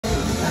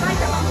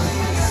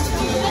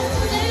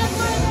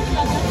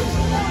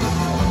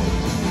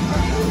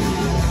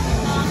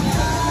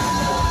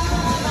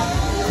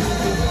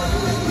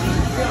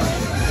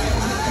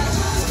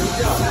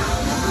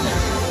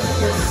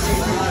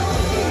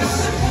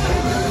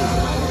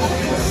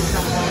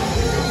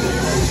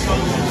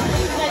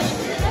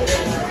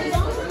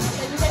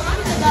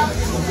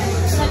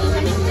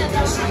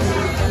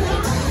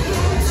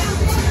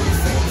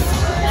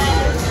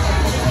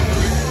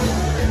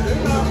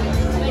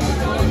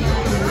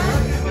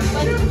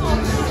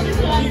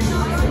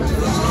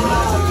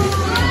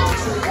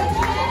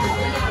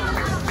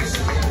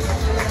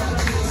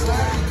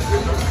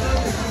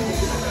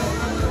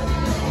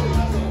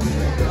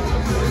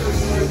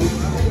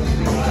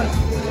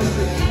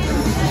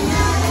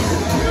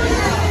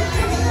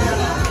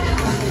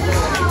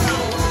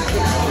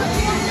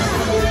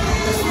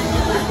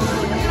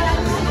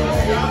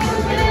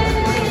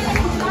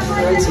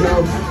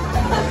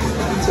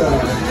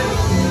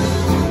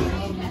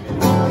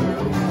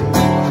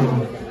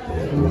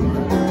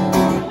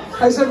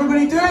How's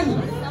everybody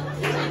doing?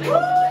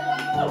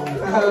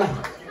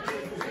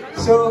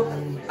 So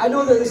I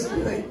know that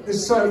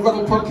there's sort of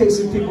little pockets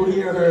of people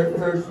here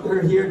who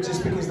are here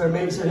just because their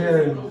mates are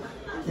here and,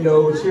 you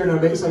know, we're cheering our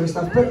mates on and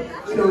stuff. But,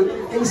 you know,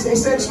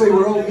 essentially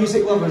we're all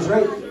music lovers,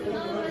 right?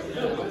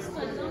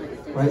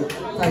 Right?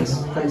 Thanks.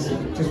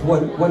 Just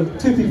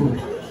two people.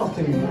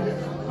 Fucking.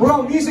 We're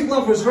all music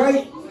lovers,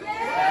 right?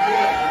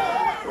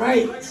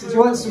 Right. So do you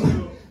want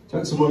some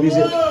more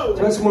music? Do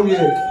you want some more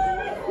music?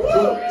 Do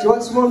you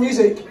want some more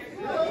music?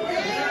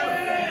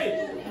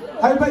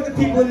 How about the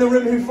people in the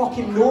room who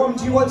fucking know him?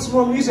 Do you want some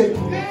more music?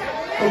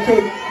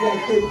 Okay,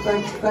 yeah, good.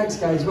 Thanks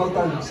guys. Well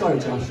done. Sorry,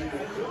 Josh.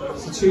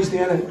 It's a Tuesday,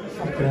 isn't it?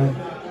 Fucking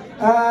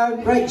hell.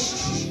 Right.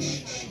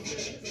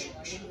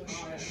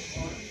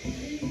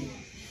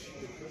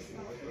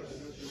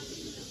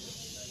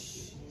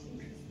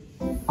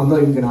 I'm not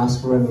even going to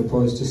ask for a round of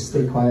applause, just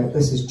stay quiet.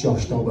 This is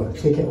Josh Dawber.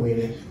 Take it away,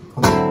 mate.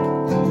 Come on.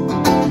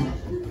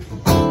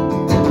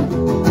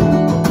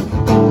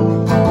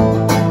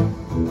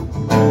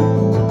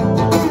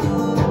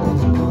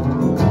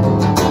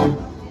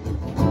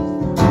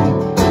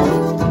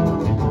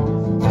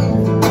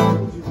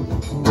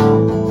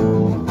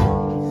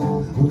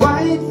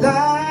 White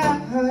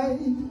light,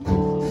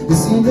 you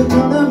seem to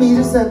come to me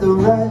just at the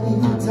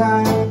right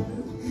time.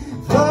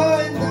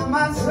 Flowing down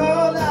my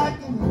soul like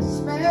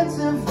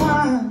expensive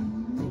wine.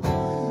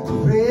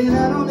 Praying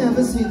I don't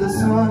ever see the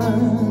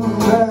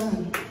sunrise.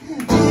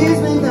 Leads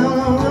me down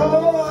a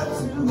road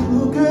to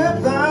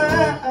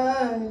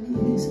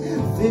goodbyes.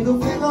 Figure,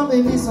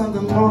 maybe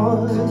something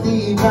more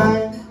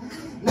divine.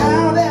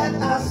 Now that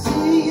I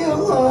see you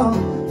on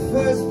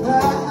first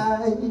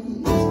prize,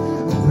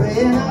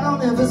 praying I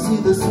don't ever see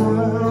the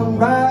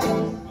sunrise.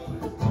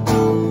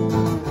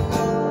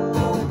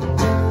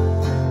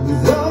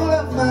 With all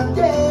of my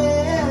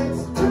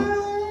days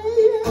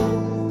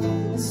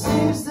time, it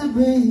seems to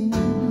be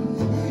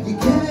you're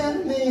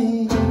killing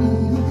me.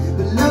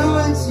 But look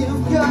what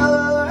you've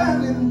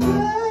got in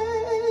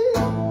play.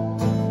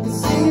 It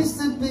seems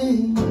to be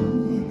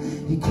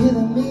you're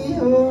killing me.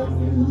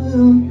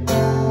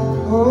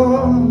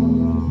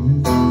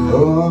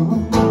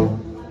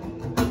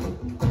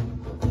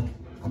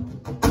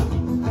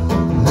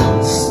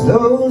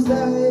 Those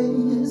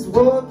days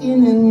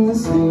walking in the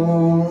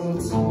same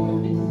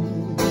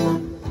routine,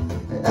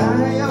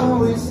 I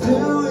always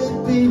knew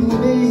it'd be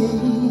me.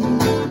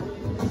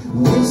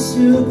 Wish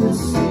you could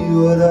see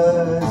what I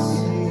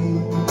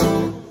see.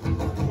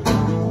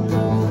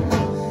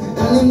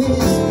 And in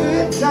these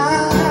good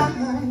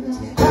times,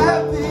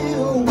 happy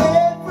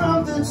away from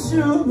the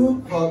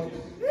truth.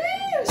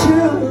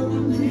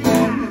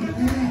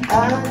 I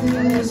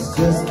think it's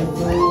just a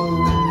fool.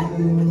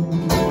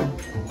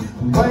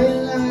 White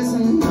lies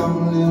and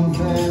I'm living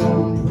proof.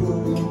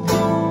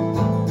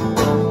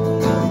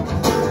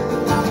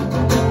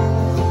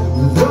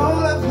 With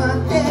all of my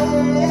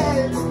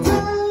days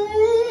time,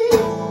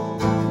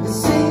 it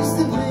seems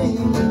to be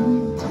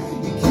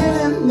you're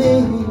killing me.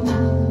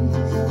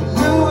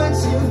 Look what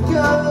you've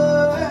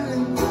got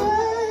and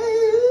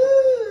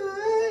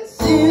it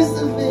seems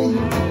to be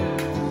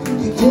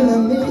you're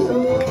killing me.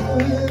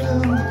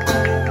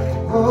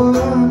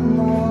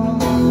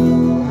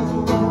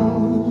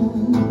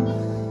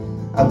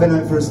 I've been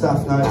out for a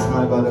staff night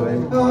tonight, by the way.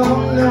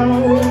 Oh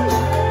no.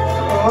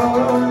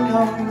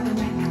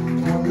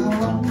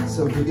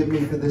 So forgive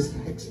me for this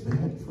next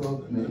bit,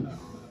 frog me.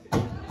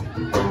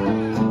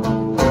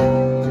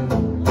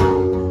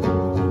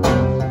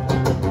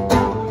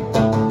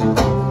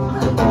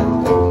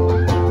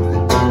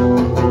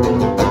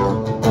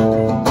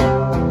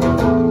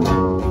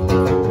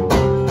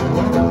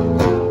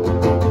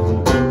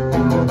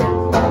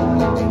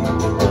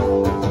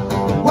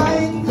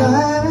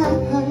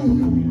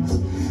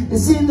 It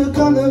seemed to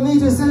come to me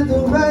just at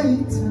the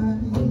right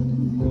time.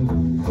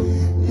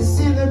 It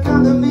seemed to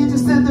come to me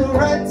just at the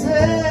right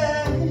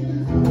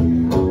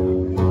time.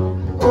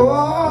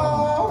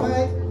 Oh,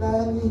 white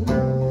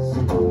lights.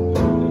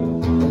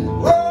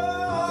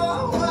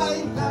 Oh,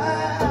 white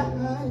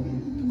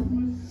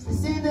lights. It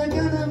seemed to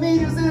come to me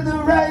just at the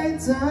right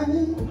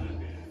time.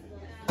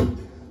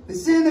 It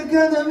seemed to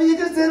come to me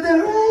just at the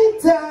right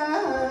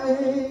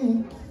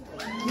time.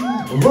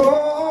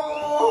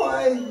 Oh,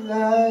 white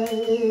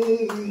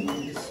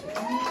lights.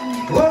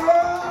 Whoa.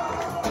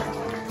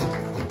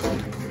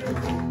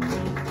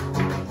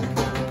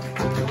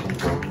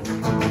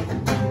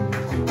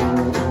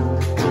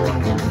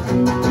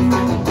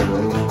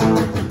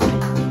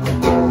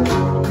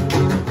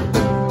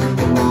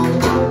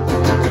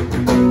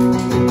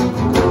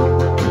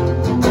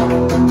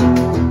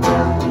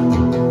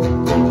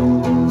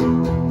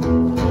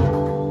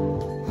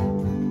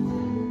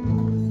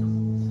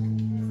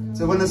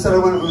 So when I said I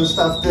went on the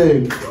staff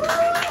do,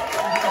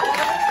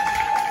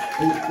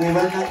 we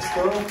went next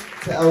door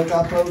to El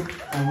Capo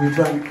and we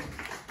drank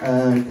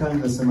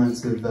countless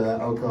amounts of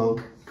alcohol.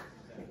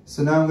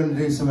 So now I'm going to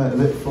do something a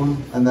bit fun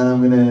and then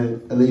I'm going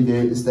to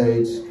alleviate the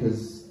stage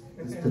because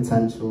there's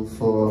potential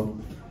for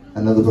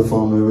another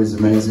performer who is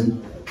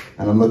amazing.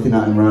 and I'm looking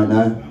at him right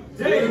now.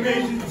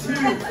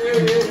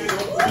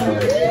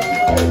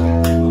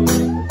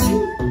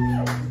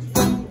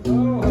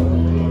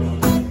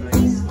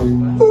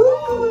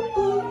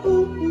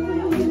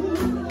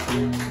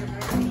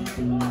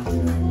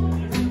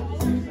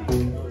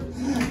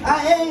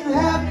 I ain't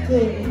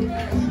happy,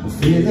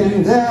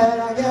 feeling that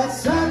I got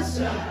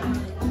sunshine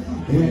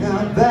in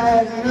a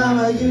bag and I'm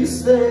a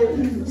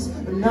useless,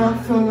 but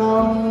not for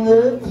long.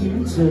 The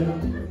future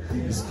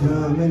is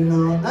coming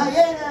on. I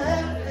ain't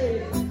happy,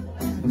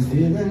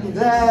 feeling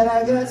that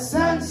I got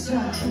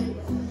sunshine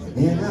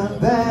in a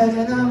bag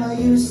and I'm a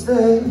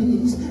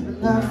useless,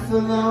 but not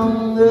for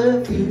long.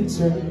 The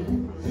future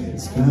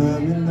is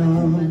coming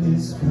on,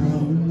 it's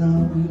coming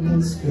on,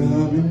 it's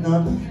coming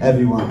on.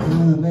 Everyone,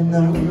 coming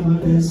on,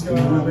 it's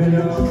coming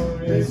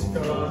on, it's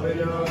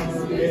coming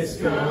on, it's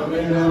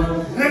coming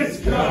on, it's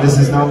coming on. This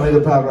is normally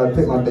the part where I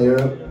pick my beer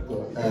up.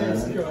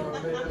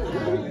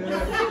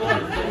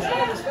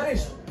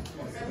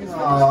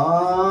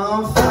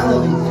 Oh,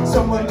 finally,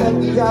 someone let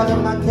me out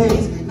of my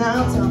cage.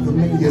 Now time for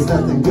me is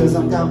nothing, cause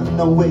I'm counting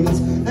no ways.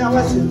 Now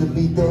I shouldn't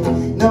be dead,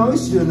 no, I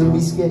shouldn't be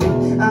scared.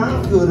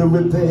 I'm good at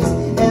repairs,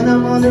 and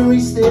I'm on the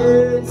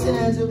restairs.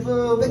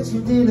 Tangible, bet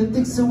you didn't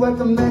think so. I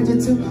command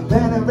you to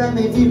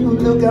panoramic view.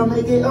 Look, I'll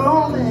make it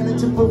all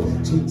manageable.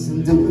 Cheeks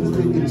and doings,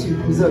 picking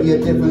cheeks, oh yeah,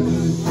 different.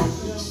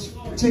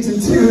 Chicks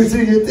and twos,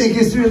 do you think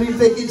it's really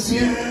faking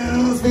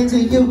chills? Picture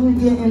you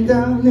getting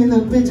down in a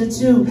picture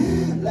too,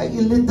 like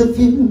you lit the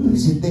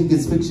fuse. You think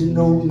it's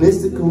fictional,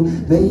 mystical,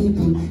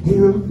 maybe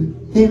hero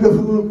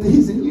who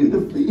pleasing you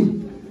to flee.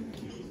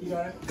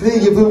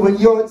 Clear, but when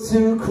you're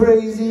too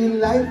crazy,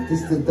 life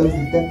is the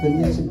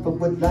definition for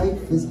what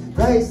life is.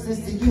 Priceless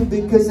to you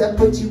because I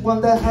put you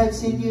on the hype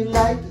shit. You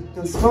like it,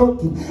 I'm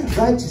smoking,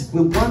 righteous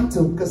with one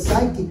toe, cause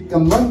psychic,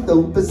 I'm one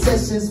though,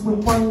 possessions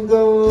with one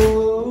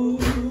go.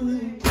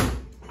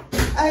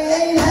 I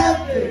ain't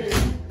happy,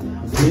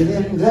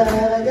 feeling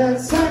that I got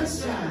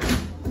sunshine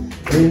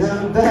in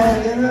a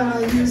bag and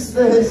I'm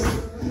useless,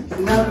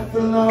 not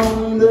for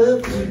long.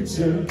 The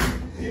future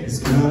is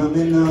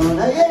coming on.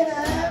 I ain't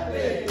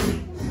happy,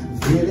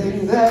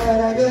 feeling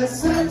that I got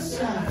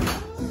sunshine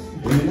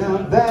in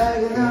a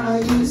bag and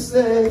I'm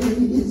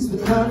useless,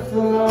 but not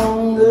for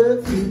long.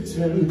 The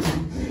future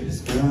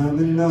is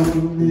coming on,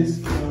 it's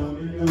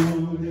coming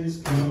on, it's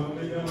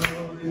coming on,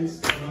 it's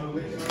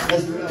coming on.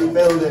 Let's really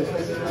build it,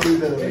 let's really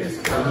build it. It's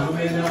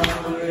coming on,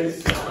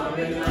 it's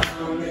coming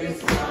on,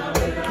 it's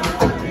coming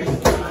on,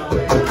 it's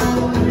coming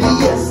on.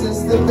 Yes,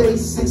 it's the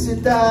basics,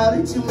 without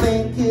it you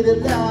make it.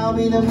 Allow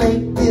me to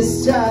make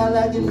this child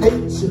like in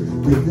nature.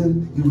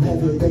 Rhythm, you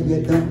have it and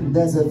you don't.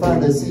 That's a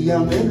fallacy,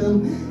 I'm in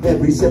them.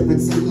 Every separate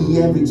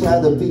sea, every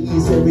child of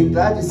peace, every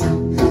glad you see.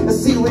 I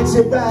see with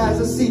your eyes,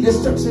 I see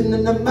destruction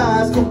in the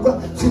minds,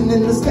 corruption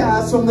in the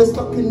skies from this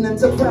fucking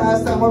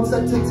enterprise. Now I'm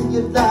subject to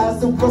your lies,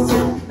 the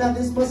rustle. Now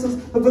this muscles,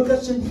 a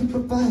percussion he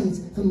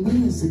provides for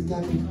me as a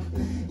guide.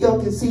 Y'all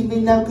can see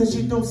me now cause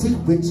you don't see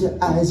with your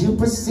eyes. You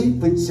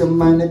perceive with your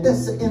mind, and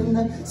that's the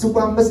inner. So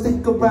I'ma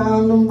stick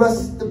around and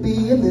rust to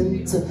be an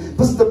enter.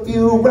 Bust a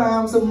few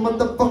rhymes, a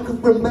motherfucker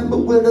remember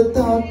where the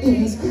thought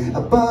is.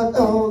 About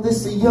all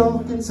this so y'all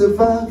can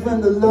survive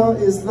when the law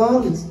is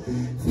lawless.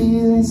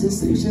 Feeling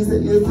sensations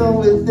that you thought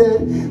were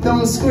dead.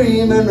 Don't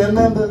scream and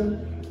remember.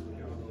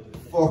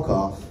 Fuck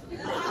off.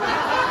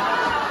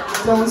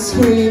 Don't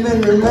scream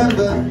and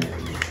remember.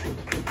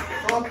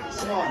 Fuck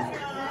on.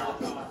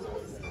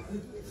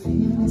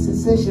 Feeling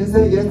sensations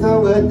that you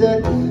thought were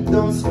dead.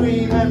 Don't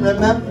scream and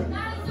remember.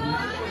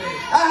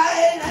 I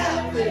ain't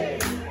happy,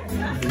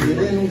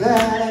 feeling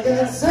that I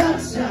got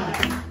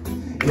sunshine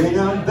in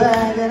a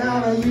bag and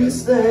I'm a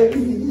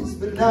useless,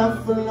 but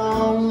not for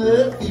long.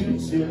 The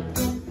future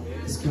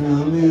is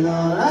coming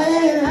on. I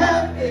ain't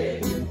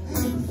happy,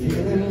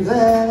 feeling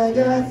that I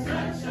got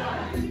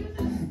sunshine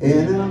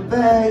in a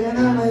bag and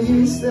I'm a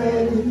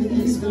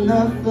useless, but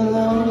not for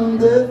long.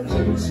 The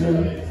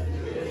future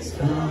is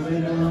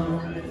coming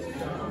on.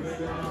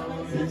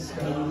 It's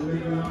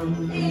coming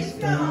on, it's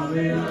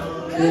coming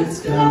on, it's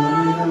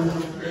coming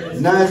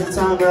on. Now is the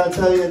time where I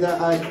tell you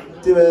that I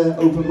do an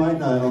open mic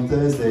night on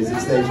Thursdays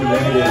at Station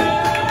Radio.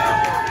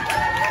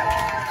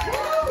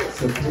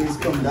 So please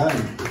come down.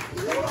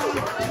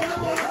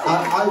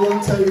 I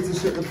won't tell you to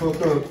shut the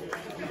fuck up.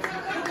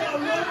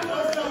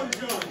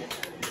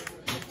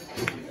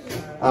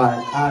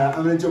 Alright,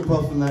 I'm gonna jump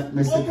off and let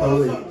Mr.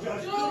 Coley.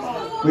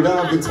 We don't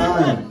have the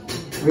time.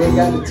 We ain't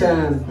got the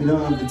time. We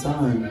don't have the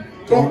time.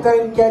 Get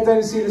down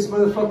and see this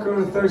motherfucker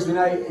on a Thursday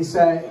night.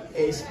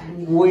 It's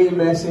way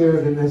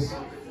messier than this.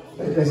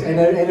 In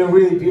a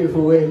really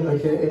beautiful way.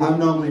 Like I'm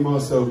normally more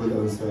sober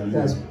though, so.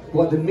 That's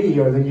what, than me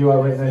or than you are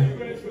right now?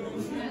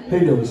 Who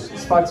knows?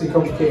 It's far too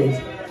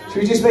complicated.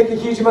 Should we just make a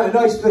huge amount of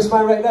noise for this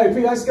man right now? Put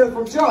your hands together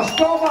for Josh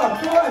Dawber.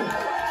 Come on!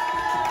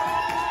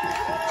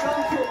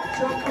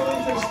 John Coley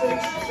to the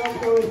stage. John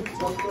Coley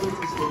to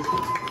the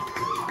stage.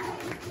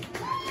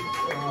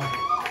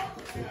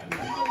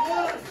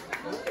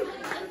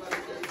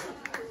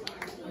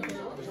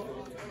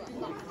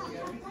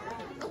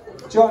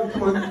 John,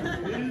 come on.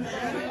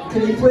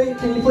 Can you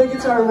Can you play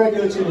guitar in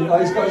regular tune? Oh,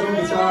 he's got his own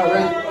guitar,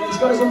 right? He's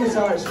got his own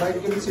guitars, right?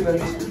 Give me 2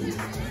 minutes.